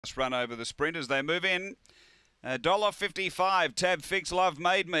Run over the sprint as they move in. $1.55 Tab Fix Love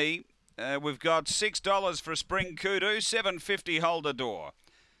Made Me. We've got $6 for Spring Kudu, $7.50 Holder Door.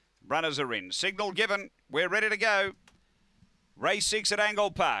 Runners are in. Signal given. We're ready to go. Race 6 at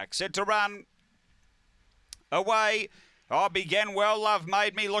Angle-Park. Set to run. Away. Oh, began well, Love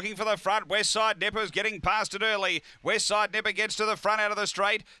Made Me, looking for the front. Westside Nipper's getting past it early. Westside Nipper gets to the front out of the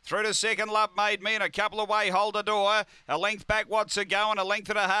straight. Through to second, Love Made Me, and a couple away, Holder Door. A length back, What's a Going, a length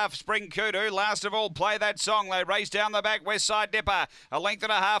and a half, Spring Kudu. Last of all, Play That Song. They race down the back, Westside Nipper. A length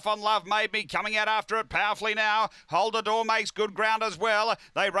and a half on Love Made Me, coming out after it powerfully now. Holder Door makes good ground as well.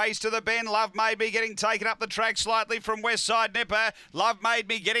 They race to the bend. Love Made Me getting taken up the track slightly from Westside Nipper. Love Made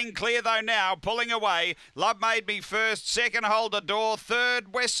Me getting clear though now, pulling away. Love Made Me first, second Holder Door,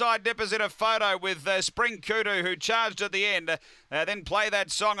 third Westside Nipper's in a photo with Spring Kudu, who charged at the end. Then Play That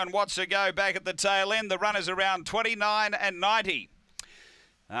Song and What's a Go back at the tail end. The runners around 29 and 90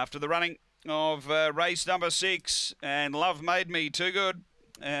 after the running of race number 6, and Love Made Me too good.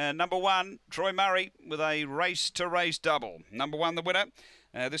 Number 1 Troy Murray with a race to race double. Number 1 the winner.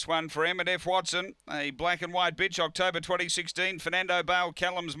 This one for Emmett F. Watson, a black and white bitch, October 2016. Fernando Bale,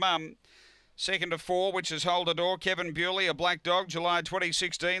 Callum's mum. Second to 4, which is Holder Door, Kevin Bewley, a black dog, July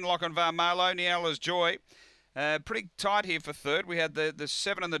 2016. Lochinvar Marlow, Niala's Joy. Pretty tight here for third. We had the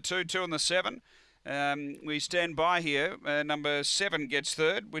 7 and the 2, 2 and the 7. We stand by here. Number 7 gets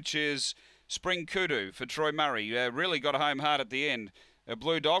third, which is Spring Kudu for Troy Murray. Really got a home hard at the end. A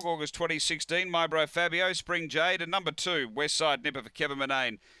blue dog, August 2016. My Bro Fabio, Spring Jade. And number 2, Westside Nipper for Kevin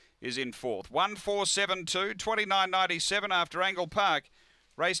Manane, is in fourth. 1472, 29.97 after Angle-Park.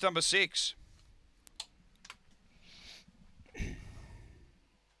 Race number 6.